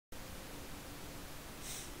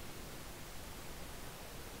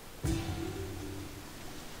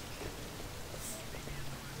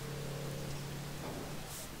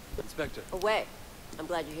Spectre. Away. I'm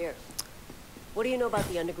glad you're here. What do you know about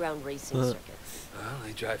the underground racing circuit? Well,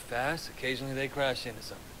 they drive fast. Occasionally they crash into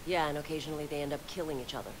something. Yeah, and occasionally they end up killing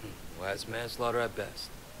each other. Well, that's manslaughter at best.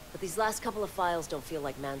 But these last couple of files don't feel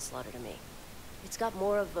like manslaughter to me. It's got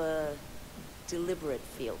more of a deliberate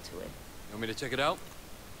feel to it. You want me to check it out?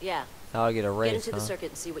 Yeah. Now I get a race, Get into the huh? circuit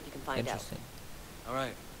and see what you can find out. Interesting. All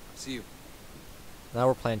right. See you. Now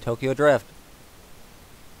we're playing Tokyo Drift.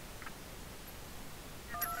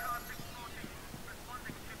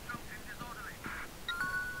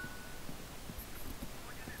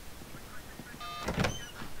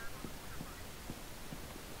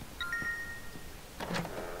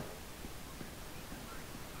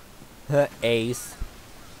 Ace.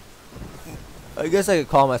 I guess I could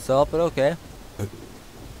call myself, but okay.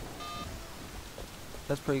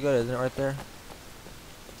 That's pretty good, isn't it, right there?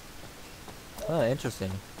 Oh,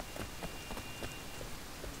 interesting.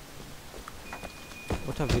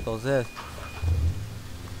 What type of vehicle is this?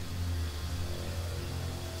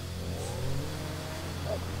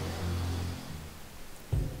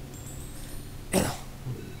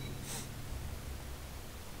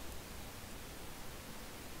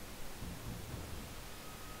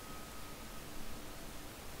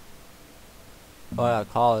 Oh, I gotta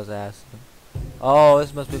call his ass. Oh,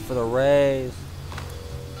 this must be for the race.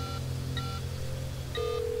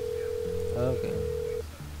 Okay.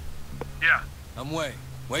 Yeah, I'm Wei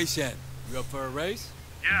Shen. You up for a race?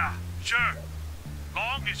 yeah, sure.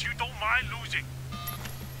 Long as you don't mind losing.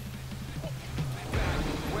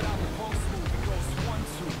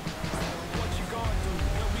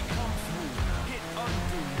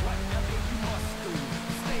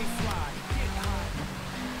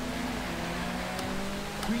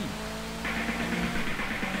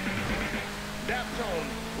 Daptone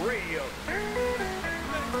Radio.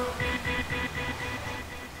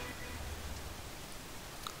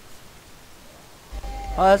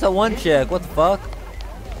 Oh, that's a one chick. What the fuck?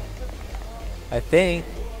 I think.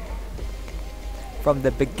 From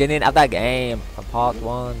the beginning of that game. From part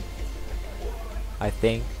 1. I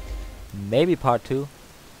think. Maybe part 2.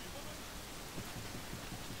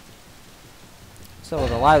 So it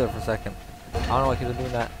was alive there for a second. I don't know why he was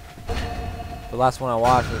doing that. The last one I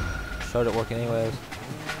watched, it showed it working anyways.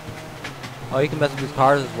 Oh, you can mess with these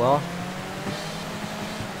cars as well.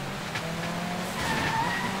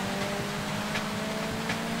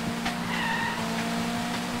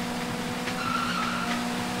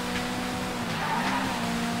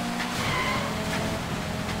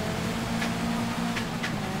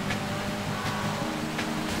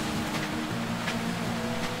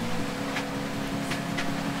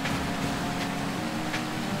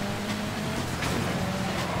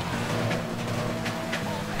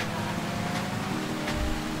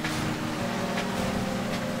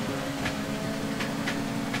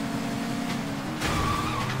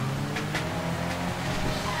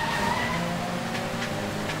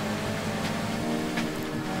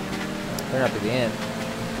 Turn up to the end.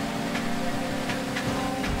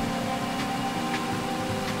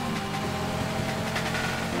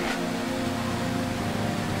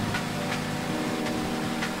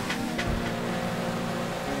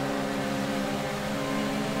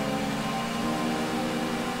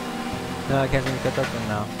 No, I can't seem to catch up to him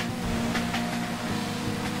now.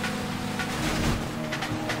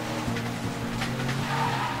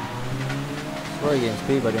 I swear you're getting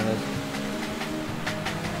speed by doing this.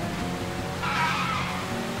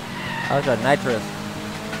 I was got nitrous.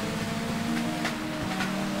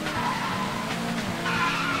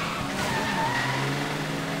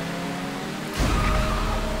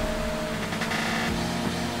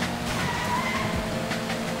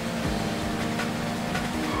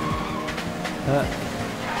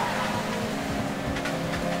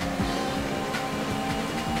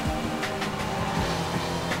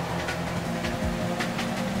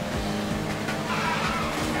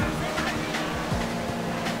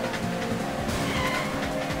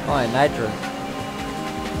 Oh, nitrous.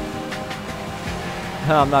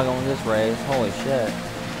 I'm not going to this race. Holy shit.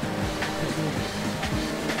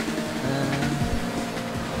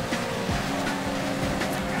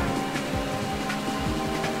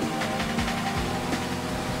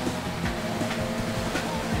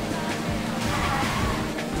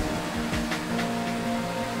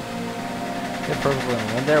 Get perfectly in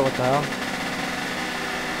the wind there. What the hell?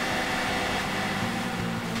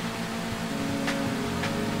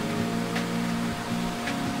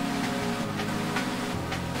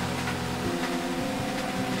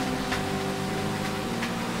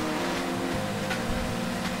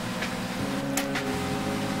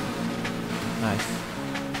 Nice.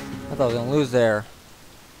 I thought I was gonna lose there.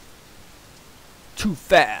 Too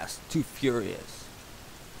fast, too furious.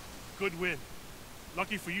 Good win.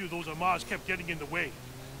 Lucky for you, those Amars kept getting in the way.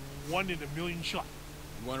 1 in a million shot.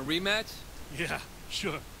 You want a rematch? Yeah,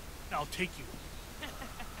 sure. I'll take you.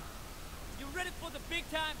 You ready for the big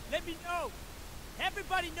time? Let me know.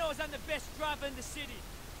 Everybody knows I'm the best driver in the city.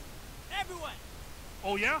 Everyone.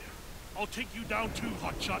 Oh yeah? I'll take you down too,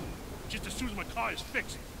 hotshot. Just as soon as my car is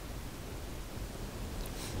fixed.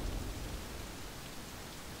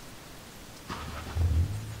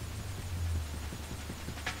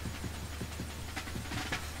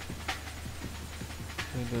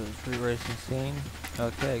 We do the free racing scene.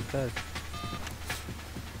 Okay, good.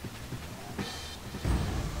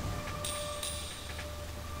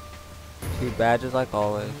 Two badges like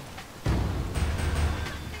always.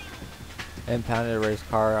 Impounded race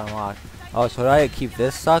car unlocked. Oh, so do I keep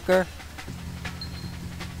this sucker?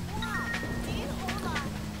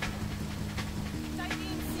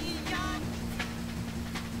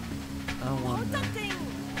 I wonder.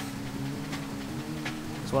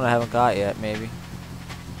 This one I haven't got yet, maybe.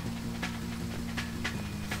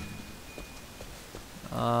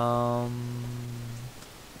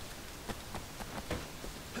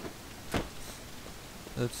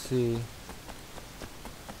 Let's see.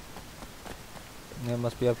 It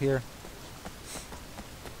must be up here.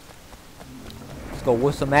 Let's go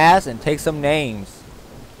whip some ass and take some names.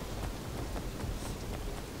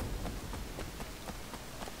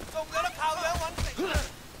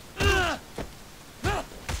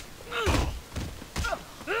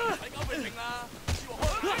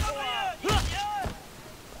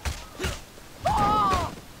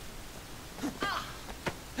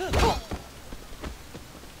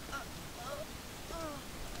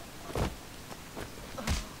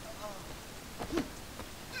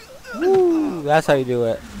 Woo, that's how you do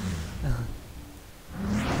it.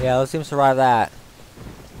 Yeah, let's see him survive that.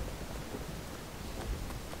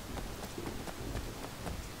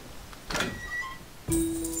 Okay,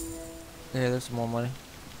 there's some more money.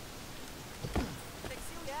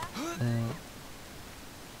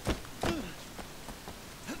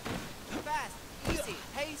 Fast, easy,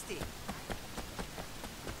 hasty.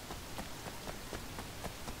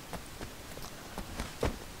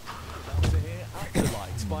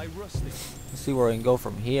 Let's see where we can go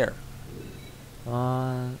from here.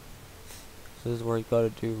 So this is where you gotta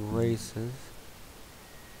do races.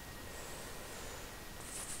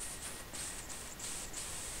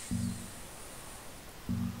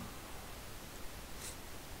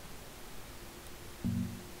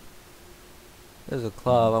 There's a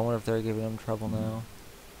club. I wonder if they're giving them trouble now.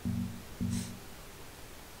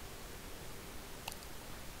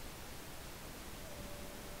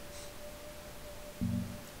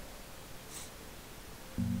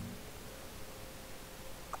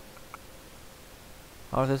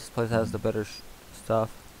 Oh, this place has the better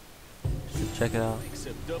stuff. Should check it out. Mix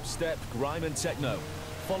of dubstep, grime and techno,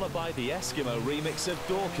 followed by the Eskimo remix of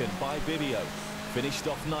Dorkin by Bibio. Finished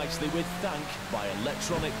off nicely with Thank by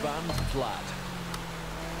electronic band Plaid.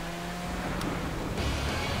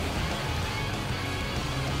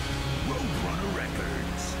 Roadrunner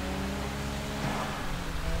Records.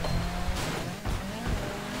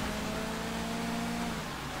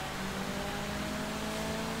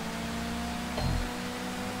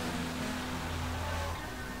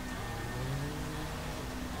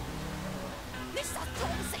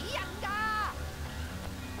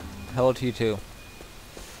 Hello to you too.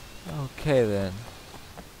 Okay then.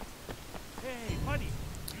 Hey, buddy.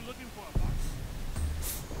 You looking for a box?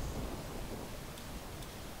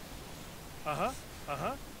 Uh-huh.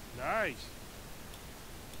 Uh-huh. Nice.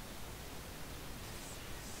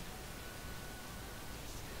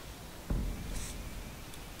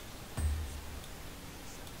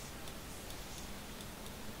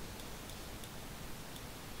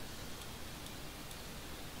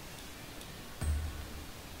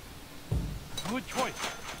 Good choice.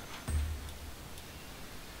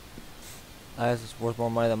 This is worth more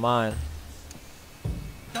money than mine.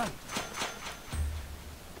 Done.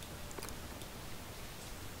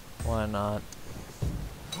 Why not?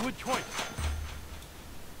 Good choice.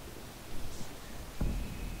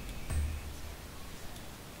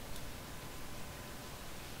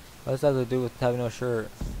 What does that have to do with having no shirt?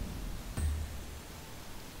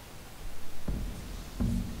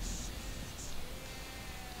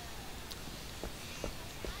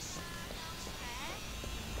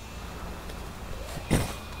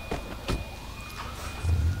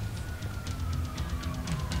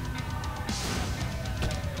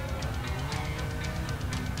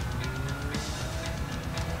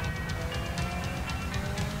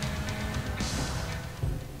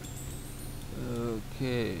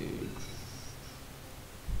 Okay.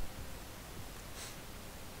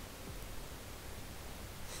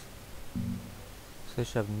 They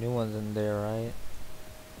should have new ones in there, right?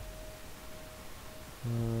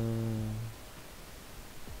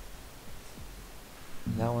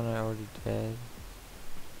 That one I already did.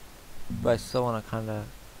 But I still want to kind of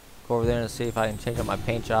go over there and see if I can change up my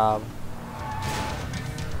paint job.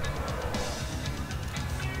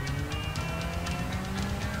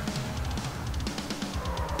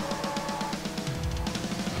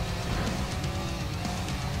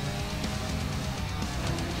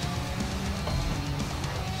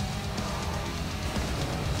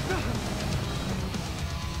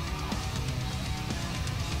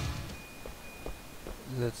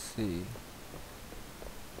 Let's see.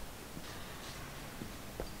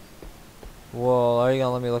 Well, are you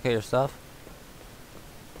gonna let me look at your stuff?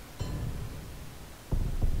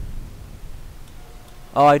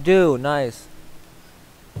 Oh, I do. Nice.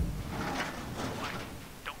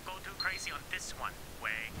 Don't go too crazy on this one,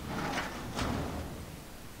 Wei.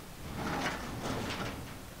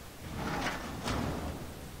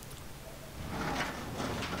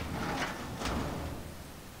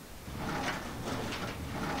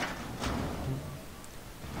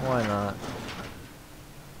 Why not?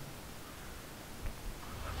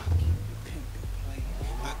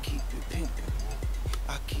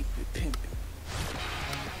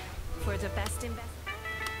 For the best investment.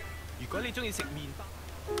 如果你中意食麵包。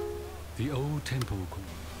 The old temple core.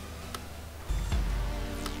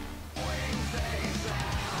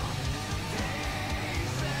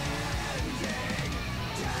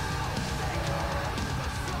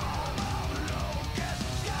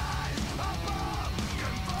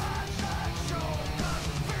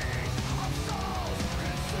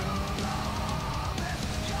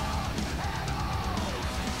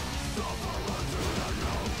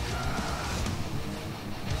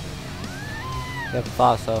 Yep,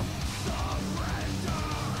 thought so.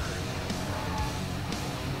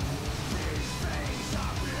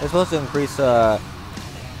 It's supposed to increase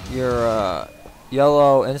your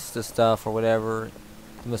yellow Insta stuff or whatever,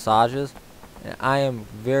 the massages. And I am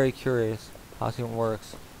very curious how this even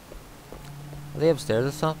works. Are they upstairs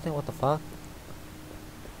or something? What the fuck?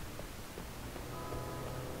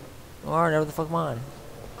 Or never the fuck mind.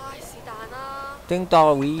 Ding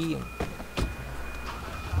dong wee.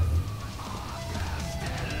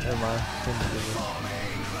 Never mind.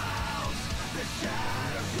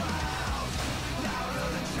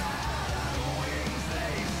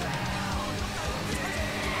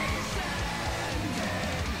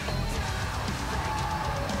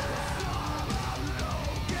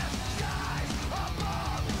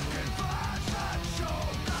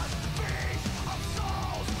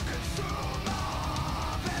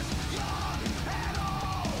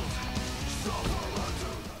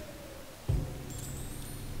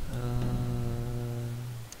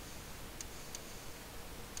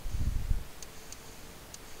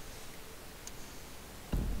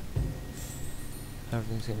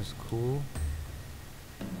 Everything seems cool.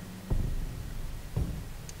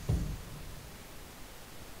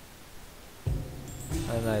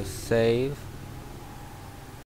 And I save.